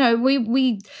porn. You know,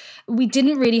 we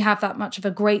didn't really have that much of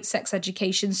a great sex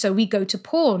education, so we go to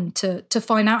porn to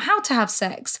find out how to have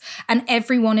sex. And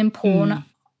everyone in porn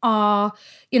are,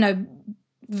 you know,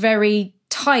 very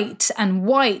tight and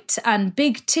white and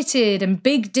big-titted and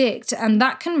big-dicked, and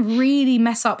that can really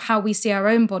mess up how we see our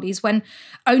own bodies when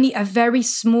only a very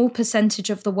small percentage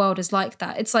of the world is like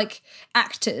that. It's like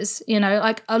actors, you know,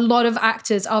 like a lot of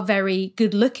actors are very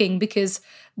good-looking because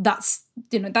that's,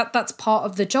 you know, that's part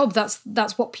of the job.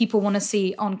 That's what people want to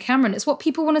see on camera, and it's what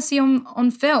people want to see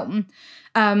on film,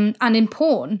 and in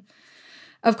porn.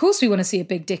 Of course, we want to see a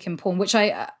big dick in porn, which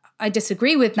I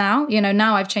disagree with now. You know,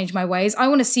 now I've changed my ways. I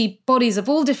want to see bodies of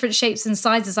all different shapes and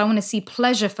sizes. I want to see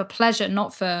pleasure for pleasure,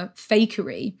 not for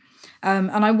fakery.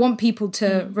 And I want people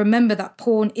to remember that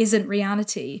porn isn't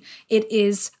reality. It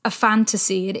is a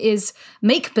fantasy. It is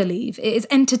make-believe. It is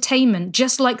entertainment,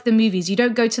 just like the movies. You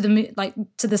don't go to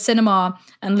the cinema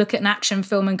and look at an action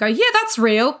film and go, yeah, that's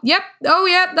real. Yep. Oh,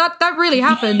 yeah, that really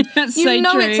happened. That's you so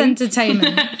know true. It's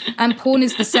entertainment. And porn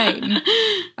is the same.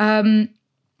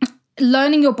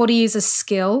 Learning your body is a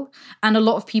skill, and a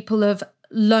lot of people have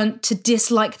learned to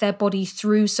dislike their body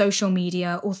through social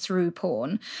media or through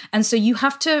porn. And so you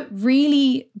have to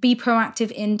really be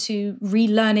proactive into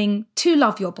relearning to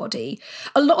love your body.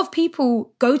 A lot of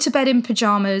people go to bed in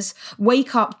pajamas,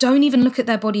 wake up, don't even look at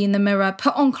their body in the mirror,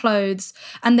 put on clothes,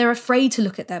 and they're afraid to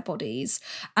look at their bodies.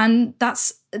 And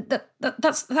that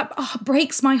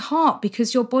breaks my heart,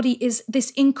 because your body is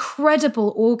this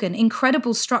incredible organ,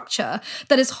 incredible structure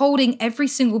that is holding every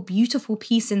single beautiful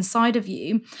piece inside of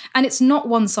you. And it's not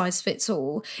one size fits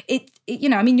all. You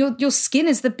know, I mean, your skin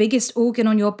is the biggest organ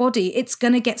on your body. It's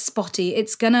going to get spotty.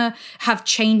 It's going to have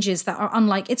changes that are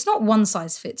unlike, it's not one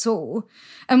size fits all.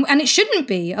 And it shouldn't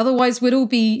be. Otherwise, we'd all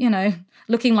be, you know,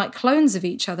 looking like clones of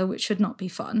each other, which should not be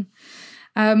fun.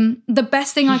 The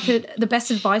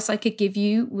best advice I could give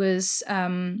you was,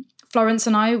 Florence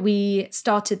and I, we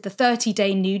started the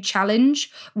 30-day nude challenge,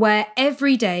 where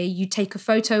every day you take a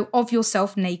photo of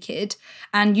yourself naked,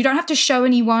 and you don't have to show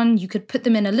anyone. You could put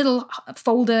them in a little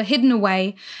folder hidden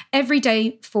away. Every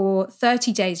day for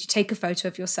 30 days, you take a photo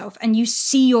of yourself and you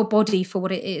see your body for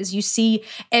what it is. You see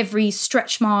every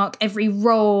stretch mark, every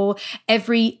roll,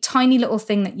 every tiny little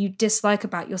thing that you dislike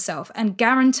about yourself, and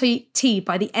guarantee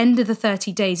by the end of the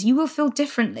 30 days, you will feel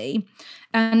differently.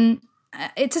 And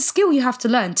it's a skill you have to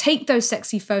learn. Take those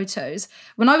sexy photos.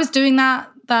 When I was doing that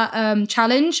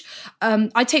challenge,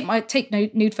 I take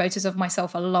nude photos of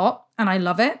myself a lot, and I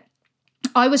love it.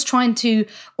 I was trying to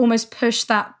almost push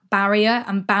that barrier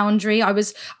and boundary. I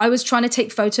was trying to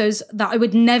take photos that I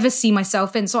would never see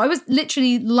myself in. So I was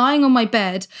literally lying on my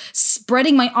bed,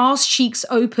 spreading my arse cheeks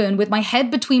open with my head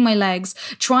between my legs,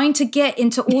 trying to get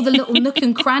into all the little nook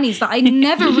and crannies that I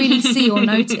never really see or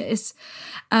notice.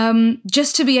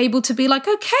 Just to be able to be like,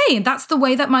 okay, that's the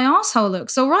way that my arsehole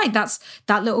looks. All right, that's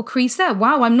that little crease there.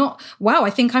 Wow, I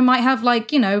think I might have,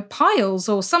 like, you know, piles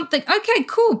or something. Okay,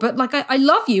 cool. But like, I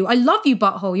love you. I love you,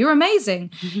 butthole. You're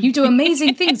amazing. You do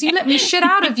amazing things. You let me shit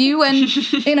out of you and,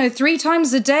 you know, 3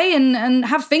 times a day and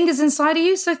have fingers inside of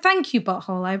you. So thank you,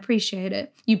 butthole. I appreciate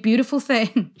it. You beautiful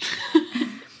thing.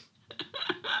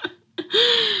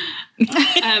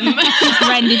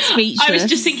 Rendered speechless. I was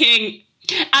just thinking,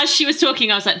 as she was talking,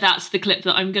 I was like, that's the clip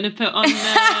that I'm going to put on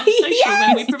social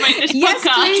when we promote this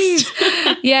podcast. Please.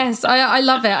 Yes, I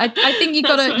love it. I think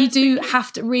you do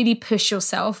have to really push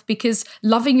yourself, because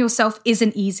loving yourself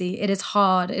isn't easy. It is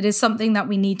hard. It is something that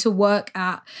we need to work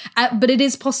at, but it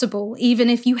is possible. Even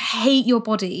if you hate your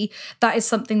body, that is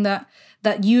something that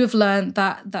you have learned,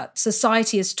 that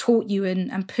society has taught you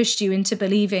and pushed you into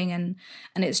believing, and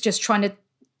it's just trying to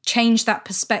change that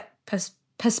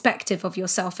perspective of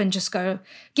yourself and just go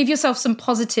give yourself some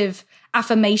positive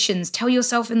affirmations. Tell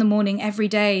yourself in the morning every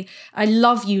day, I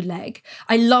love you, leg.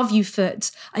 I love you,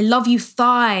 foot. I love you,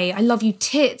 thigh. I love you,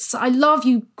 tits. I love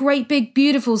you, great big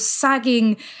beautiful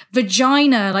sagging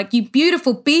vagina, like you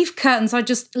beautiful beef curtains. I'd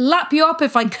just lap you up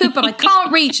if I could, but I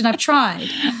can't reach, and I've tried.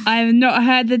 I've not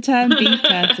heard the term beef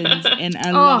curtains in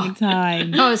a long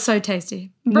time. Oh, it's so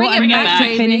tasty. Bring it back to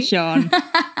baby. finish on.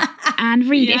 And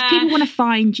Reed, Yeah. if people want to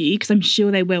find you, because I'm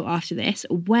sure they will after this,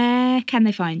 where can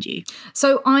they find you?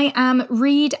 So I am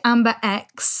Reed Amber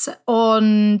X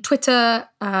on Twitter,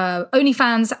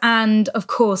 OnlyFans, and of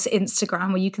course Instagram,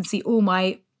 where you can see all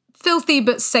my filthy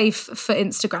but safe for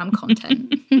Instagram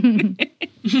content.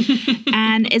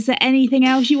 And is there anything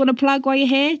else you want to plug while you're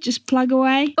here? Just plug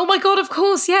away. Oh my God, of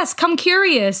course, yes. Come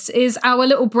Curious is our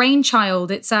little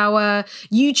brainchild. It's our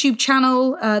YouTube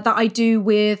channel that I do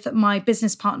with my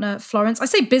business partner, Florence. I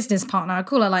say business partner, I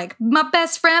call her like my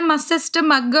best friend, my sister,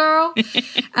 my girl.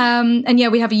 And yeah,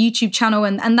 we have a YouTube channel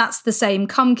and that's the same.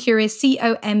 Come Curious,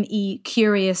 COME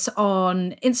Curious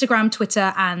on Instagram,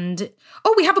 Twitter, and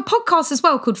we have a podcast as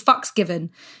well called Fucks Given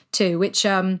too, which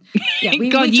God,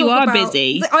 you are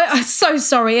busy. I'm so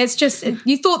sorry. It's just,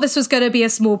 you thought this was going to be a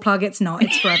small plug. It's not.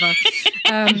 It's forever.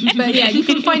 But yeah, you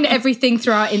can find everything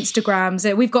through our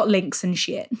Instagrams. We've got links and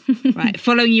shit. Right,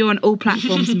 following you on all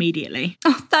platforms immediately.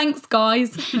 Oh, thanks, guys.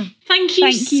 Thank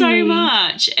you so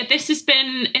much. This has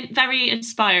been very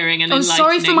inspiring and enlightening.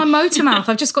 Sorry for my motor mouth.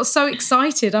 I've just got so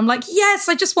excited. I'm like, yes,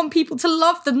 I just want people to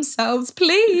love themselves,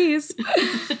 please.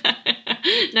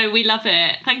 No, we love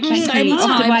it. Thank you so much.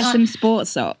 Off to buy some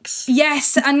sports socks.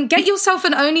 Yes, and get yourself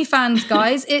an OnlyFans,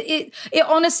 guys. It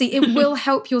honestly, it will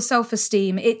help your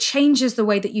self-esteem. It changes the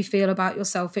way that you feel about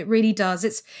yourself. It really does.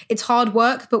 It's hard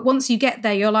work, but once you get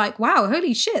there, you're like, wow,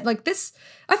 holy shit, like this,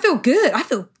 I feel good.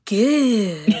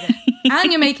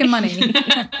 And you're making money.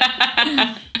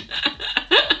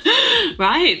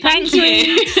 Right, thank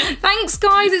you. Thanks,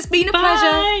 guys. It's been a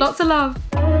pleasure. Lots of love.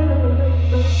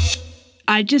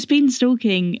 I've just been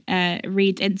stalking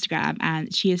Reed's Instagram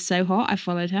and she is so hot. I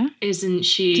followed her. Isn't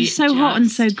she? She's so hot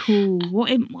and so cool.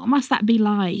 What must that be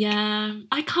like? Yeah,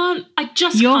 I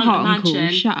just You're can't hot imagine. And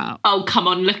cool. Shut up. Oh, come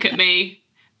on, look at me.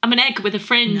 I'm an egg with a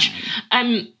fringe.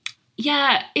 No.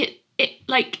 Yeah, it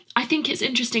like, I think it's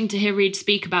interesting to hear Reed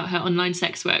speak about her online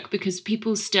sex work because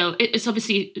people still, it's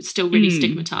obviously still really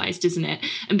stigmatized, isn't it?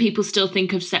 And people still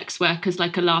think of sex work as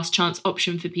like a last chance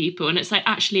option for people. And it's like,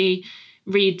 actually,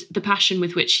 Reed, the passion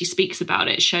with which she speaks about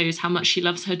it shows how much she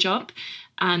loves her job,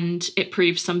 and it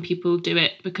proves some people do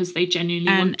it because they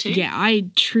genuinely want to. Yeah, I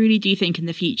truly do think in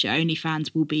the future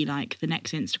OnlyFans will be like the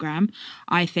next Instagram.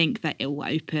 I think that it will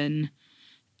open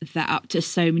that up to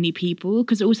so many people,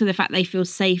 because also the fact they feel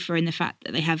safer in the fact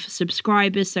that they have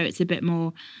subscribers, so it's a bit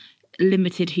more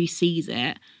limited who sees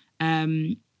it.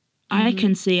 I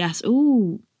can see us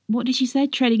what did she say?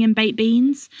 Treading in baked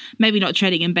beans? Maybe not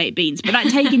treading in baked beans, but like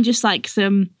taking just like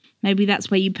some, maybe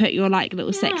that's where you put your like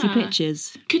little sexy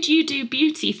pictures. Could you do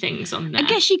beauty things on there? I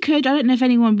guess you could. I don't know if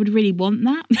anyone would really want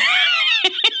that.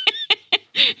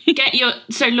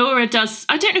 So Laura does,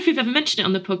 I don't know if we've ever mentioned it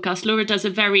on the podcast, Laura does a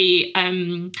very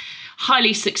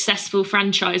highly successful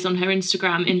franchise on her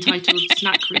Instagram entitled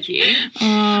Snack Review.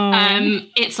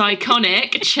 It's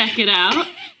iconic. Check it out.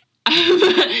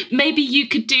 Maybe you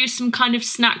could do some kind of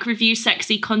snack review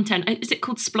sexy content. Is it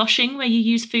called sploshing, where you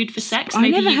use food for sex? I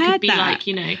Maybe never you heard could be that.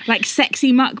 like, like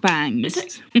sexy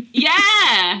mukbangs.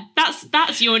 Yeah,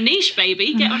 that's your niche,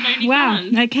 baby. Get on OnlyFans.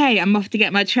 Wow. Okay, I'm off to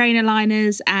get my trainer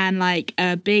liners and like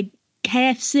a big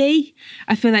KFC.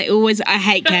 I feel like I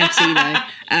hate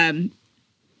KFC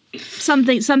though.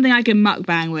 Something I can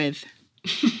mukbang with.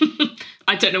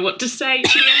 I don't know what to say.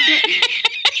 Should we end it?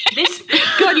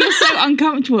 God, you're so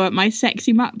uncomfortable at my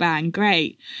sexy mukbang.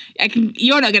 Great.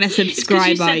 You're not going to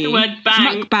subscribe, are you? The word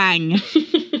bang.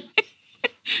 Mukbang.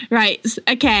 Right.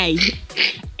 Okay.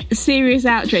 Serious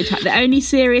outro time. The only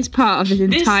serious part of this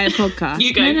entire podcast.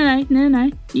 You go.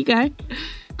 No. You go.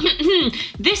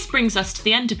 This brings us to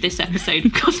the end of this episode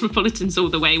of Cosmopolitans All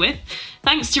the Way With.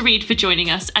 Thanks to Reed for joining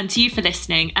us and to you for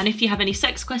listening. And if you have any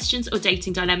sex questions or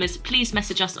dating dilemmas, please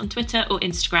message us on Twitter or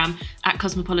Instagram at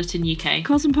Cosmopolitan UK.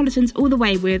 Cosmopolitans All the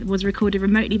Way With was recorded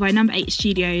remotely by Number 8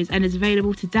 Studios and is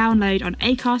available to download on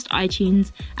Acast,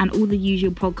 iTunes and all the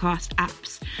usual podcast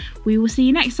apps. We will see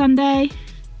you next Sunday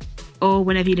or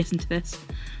whenever you listen to this.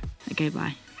 Okay,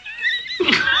 bye.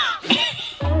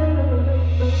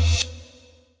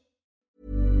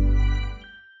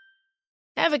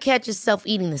 Ever catch yourself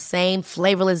eating the same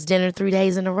flavorless dinner 3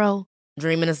 days in a row?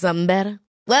 Dreaming of something better?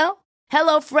 Well,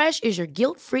 HelloFresh is your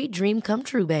guilt-free dream come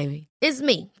true, baby. It's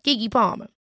me, Keke Palmer.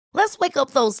 Let's wake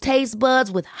up those taste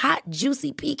buds with hot,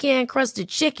 juicy pecan-crusted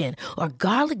chicken or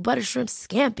garlic butter shrimp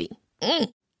scampi.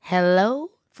 Hello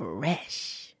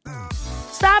Fresh.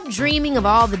 Stop dreaming of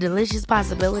all the delicious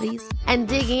possibilities and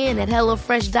dig in at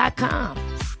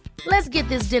HelloFresh.com. Let's get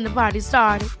this dinner party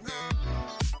started.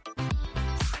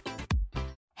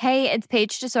 Hey, it's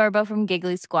Paige DeSorbo from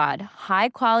Giggly Squad. High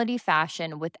quality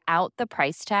fashion without the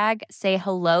price tag. Say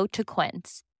hello to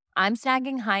Quince. I'm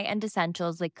snagging high-end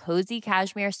essentials like cozy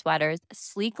cashmere sweaters,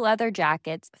 sleek leather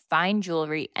jackets, fine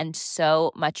jewelry, and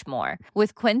so much more.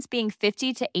 With Quince being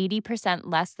 50 to 80%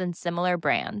 less than similar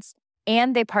brands.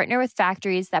 And they partner with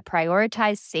factories that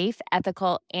prioritize safe,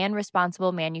 ethical, and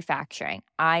responsible manufacturing.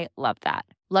 I love that.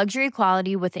 Luxury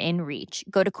quality within reach.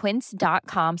 Go to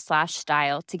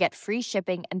quince.com/style to get free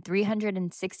shipping and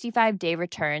 365-day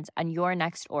returns on your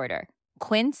next order.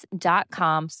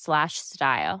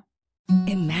 Quince.com/style.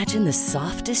 Imagine the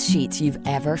softest sheets you've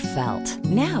ever felt.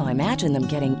 Now imagine them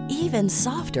getting even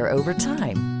softer over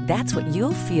time. That's what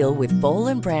you'll feel with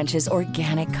Boll & Branch's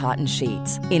organic cotton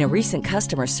sheets. In a recent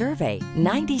customer survey,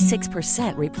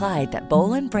 96% replied that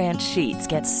Boll & Branch sheets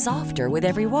get softer with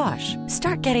every wash.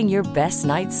 Start getting your best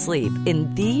night's sleep in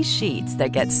these sheets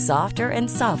that get softer and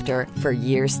softer for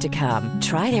years to come.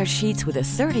 Try their sheets with a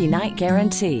 30-night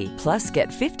guarantee. Plus, get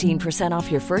 15%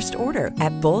 off your first order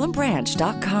at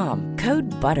bollandbranch.com. Code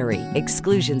BUTTERY.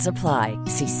 Exclusions apply.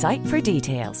 See site for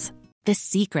details. The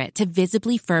secret to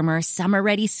visibly firmer,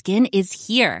 summer-ready skin is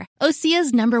here.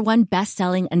 Osea's #1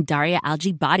 best-selling Undaria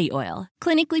Algae Body Oil.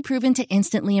 Clinically proven to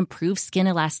instantly improve skin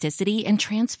elasticity and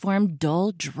transform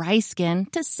dull, dry skin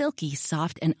to silky,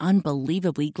 soft, and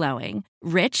unbelievably glowing.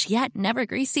 Rich yet never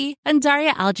greasy,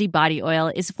 Undaria Algae Body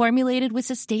Oil is formulated with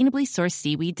sustainably sourced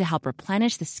seaweed to help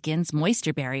replenish the skin's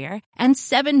moisture barrier and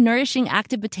 7 nourishing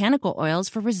active botanical oils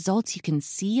for results you can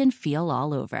see and feel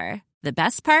all over. The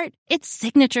best part? Its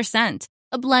signature scent.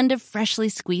 A blend of freshly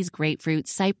squeezed grapefruit,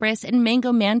 cypress, and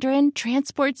mango mandarin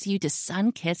transports you to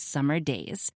sun-kissed summer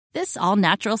days. This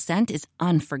all-natural scent is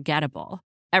unforgettable.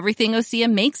 Everything Osea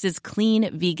makes is clean,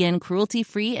 vegan,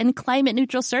 cruelty-free, and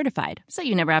climate-neutral certified, so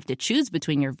you never have to choose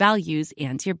between your values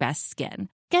and your best skin.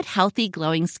 Get healthy,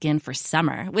 glowing skin for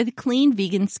summer with clean,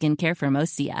 vegan skincare from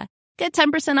Osea. Get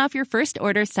 10% off your first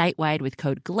order site-wide with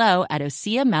code GLOW at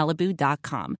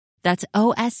OseaMalibu.com. That's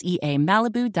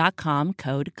OSEAMalibu.com,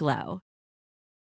 code GLOW.